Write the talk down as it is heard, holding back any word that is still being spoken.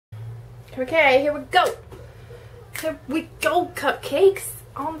Okay, here we go. Here we go, cupcakes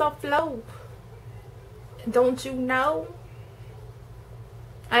on the floor. Don't you know?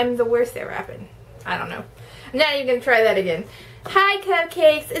 I'm the worst at rapping. I don't know. I'm not even gonna try that again. Hi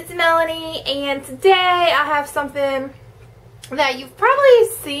cupcakes, it's Melanie, and today I have something that you've probably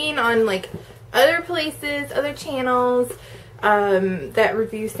seen on like other places, other channels that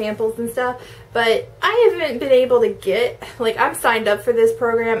review samples and stuff, but I haven't been able to get, like, I'm signed up for this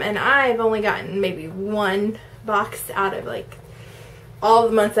program and I've only gotten maybe one box out of like all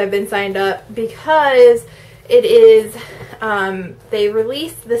the months I've been signed up, because it is they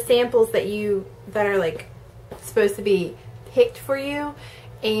release the samples that are like supposed to be picked for you,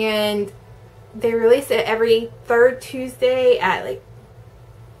 and they release it every third Tuesday at like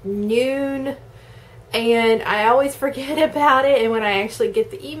noon, and I always forget about it, and when I actually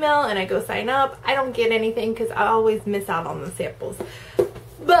get the email and I go sign up, I don't get anything because I always miss out on the samples.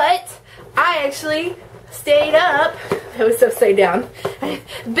 But I actually stayed up. That was upside down.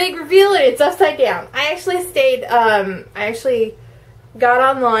 Big reveal, and it's upside down. I actually got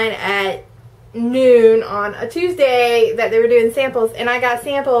online at noon on a Tuesday that they were doing samples, and I got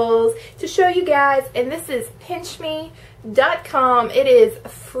samples to show you guys, and this is PINCHME.com. It is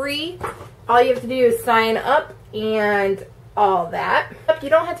free. All you have to do is sign up and all that. You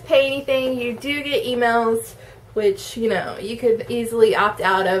don't have to pay anything. You do get emails, which, you know, you could easily opt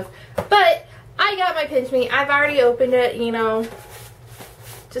out of, but I got my PINCHME. I've already opened it, you know,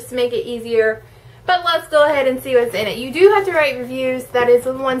 just to make it easier. But let's go ahead and see what's in it. You do have to write reviews. That is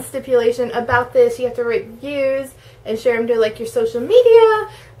the one stipulation about this. You have to write reviews and share them to like your social media,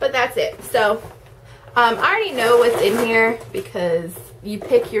 but that's it. So I already know what's in here because you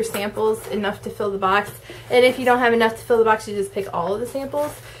pick your samples enough to fill the box, and if you don't have enough to fill the box, you just pick all of the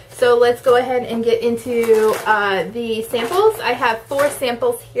samples. So let's go ahead and get into the samples. I have 4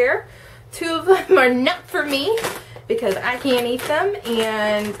 samples here. 2 of them are not for me because I can't eat them,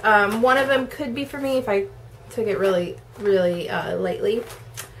 and one of them could be for me if I took it really lightly.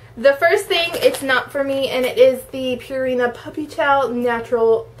 The first thing, it's not for me, and it is the Purina Puppy Chow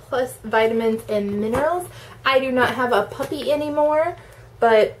Natural Plus Vitamins and Minerals. I do not have a puppy anymore,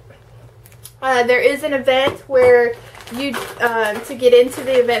 but there is an event where you, to get into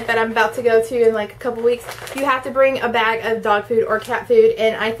the event that I'm about to go to in like a couple weeks, you have to bring a bag of dog food or cat food,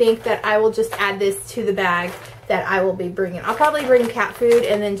 and I think that I will just add this to the bag that I will be bringing. I'll probably bring cat food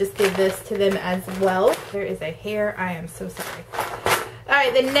and then just give this to them as well. There is a hair. I am so sorry.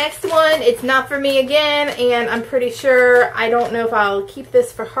 Alright, the next one, it's not for me again, and I'm pretty sure, I don't know if I'll keep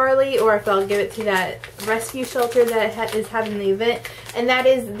this for Harley or if I'll give it to that rescue shelter that is having the event, and that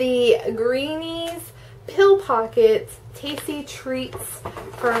is the Greenies Pill Pockets Tasty Treats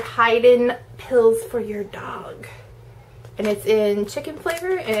for hiding pills for your dog. And it's in chicken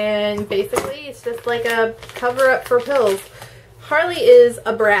flavor, and basically it's just like a cover-up for pills. Harley is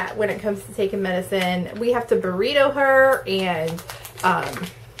a brat when it comes to taking medicine. We have to burrito her and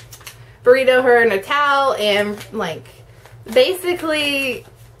burrito her in a towel and like basically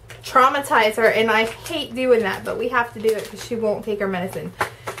traumatize her, and I hate doing that, but we have to do it because she won't take her medicine,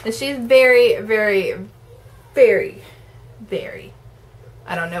 and she's very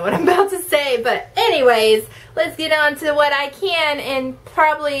I don't know what I'm about to say, but anyways, let's get on to what I can and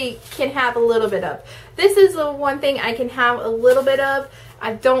probably can have a little bit of. This is the one thing I can have a little bit of.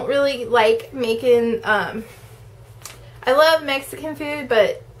 I don't really like making, I love Mexican food,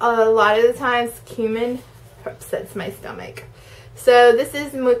 but a lot of the times cumin upsets my stomach. So this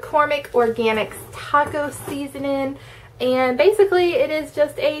is McCormick Organics Taco Seasoning, and basically it is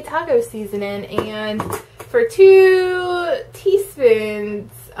just a taco seasoning, and for 2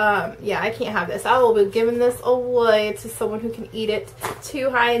 teaspoons, yeah, I can't have this. I will be giving this away to someone who can eat it.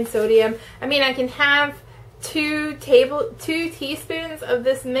 Too high in sodium. I mean, I can have 2 teaspoons of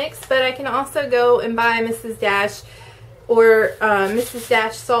this mix, but I can also go and buy Mrs. Dash or Mrs.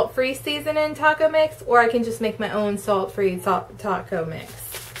 Dash salt-free seasoning taco mix, or I can just make my own salt-free taco mix.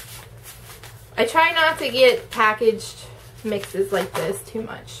 I try not to get packaged mixes like this too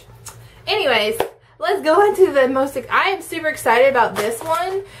much. Anyways, let's go into the most. I am super excited about this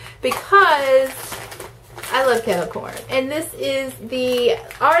one because I love kettle corn, and this is the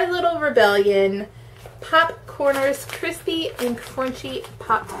Our Little Rebellion Popcorners Crispy and Crunchy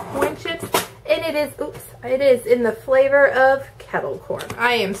Popped Corn Chips, and it is, oops, it is in the flavor of kettle corn.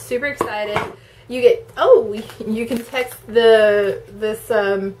 I am super excited. You get, oh, you can text this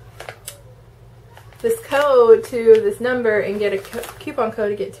code to this number and get a coupon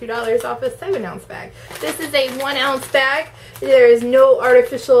code to get $2 off a 7-ounce bag. This is a 1-ounce bag. There is no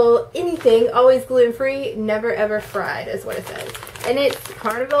artificial anything, always gluten-free, never ever fried is what it says. and it's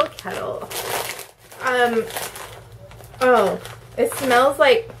Carnival Kettle. Oh, it smells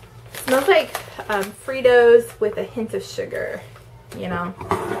like Fritos with a hint of sugar, you know.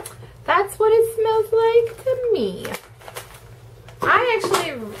 That's what it smells like to me.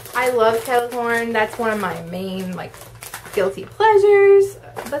 I love kettle corn. That's one of my main, like, guilty pleasures.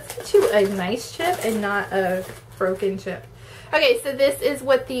 Let's get you a nice chip and not a broken chip. Okay, so this is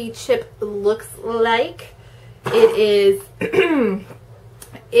what the chip looks like. It is,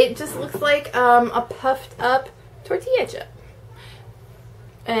 it just looks like a puffed up tortilla chip.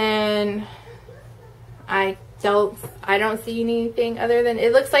 And I don't see anything other than,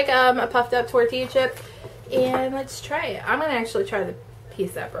 it looks like a puffed up tortilla chip. And let's try it. I'm gonna actually try the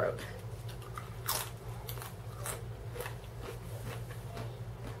piece that broke.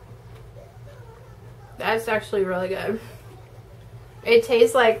 That's actually really good. It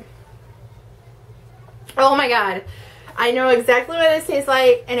tastes like, oh my god, I know exactly what this tastes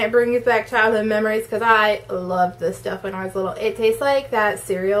like, and it brings back childhood memories because I loved this stuff when I was little. It tastes like that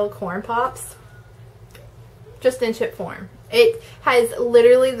cereal Corn Pops, just in chip form. It has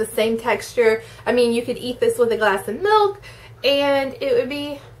literally the same texture. I mean, you could eat this with a glass of milk and it would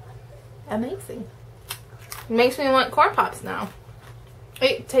be amazing. It makes me want Corn Pops now.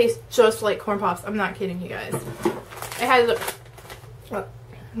 It tastes just like Corn Pops. I'm not kidding you guys. It has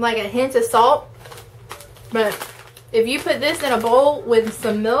like a hint of salt, but if you put this in a bowl with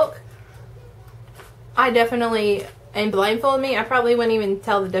some milk, and blindfold me, I probably wouldn't even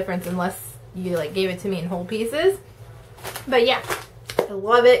tell the difference unless you like gave it to me in whole pieces. But yeah, I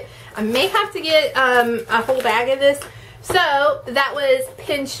love it. I may have to get a whole bag of this. So that was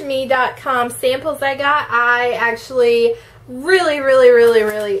PINCHME.com samples I got. I actually really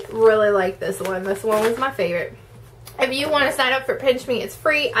like this one. This one was my favorite. If you want to sign up for PinchMe, it's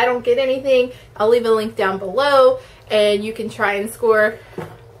free. I don't get anything. I'll leave a link down below and you can try and score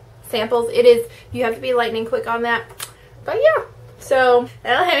samples. You have to be lightning quick on that. But yeah, so I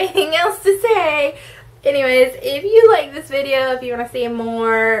don't have anything else to say. Anyways, if you like this video, if you want to see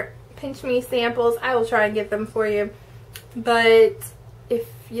more PinchMe samples, I will try and get them for you. But if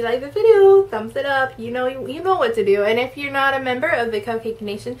you like the video, thumbs it up. You know what to do. And if you're not a member of the Cupcake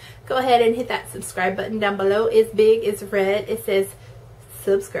Nation, go ahead and hit that subscribe button down below. It's big, it's red, it says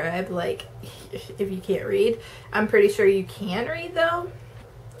subscribe, like if you can't read. I'm pretty sure you can read though.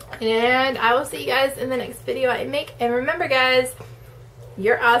 And I will see you guys in the next video I make. And remember guys,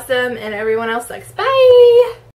 you're awesome and everyone else sucks. Bye!